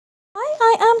Hi,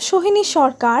 I am Sohini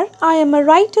Sarkar. I am a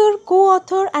writer,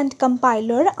 co-author and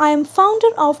compiler. I am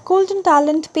founder of Golden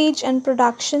Talent Page and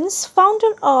Productions, founder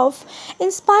of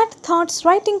Inspired Thoughts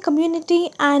Writing Community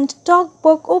and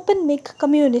Talkbook Open Mic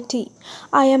Community.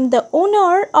 I am the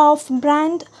owner of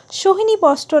brand Sohini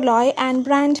Bastralaya and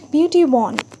brand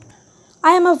Beautione.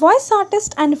 I am a voice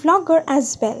artist and vlogger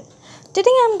as well.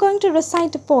 Today I am going to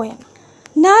recite a poem.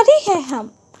 नारी है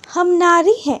हम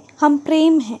नारी हैं, हम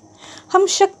प्रेम हैं, हम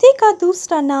शक्ति का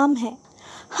दूसरा नाम है।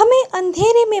 हमें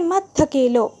अंधेरे में मत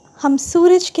धकेलो, हम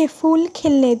सूरज के फूल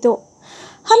खिलने दो।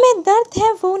 हमें दर्द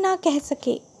है वो ना कह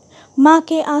सके, माँ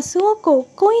के आंसुओं को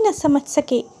कोई न समझ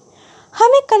सके।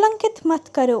 हमें कलंकित मत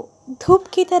करो, धूप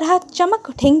की तरह चमक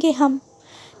उठेंगे हम।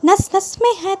 नस नस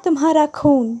में है तुम्हारा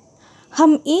खून,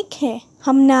 हम एक हैं,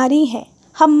 हम नारी हैं,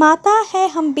 हम माता है,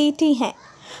 हम बेटी हैं,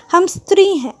 हम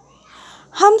स्त्री हैं।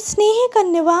 हम स्नेह का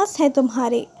निवास है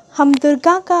तुम्हारे, हम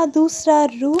दुर्गा का दूसरा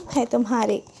रूप है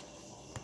तुम्हारे।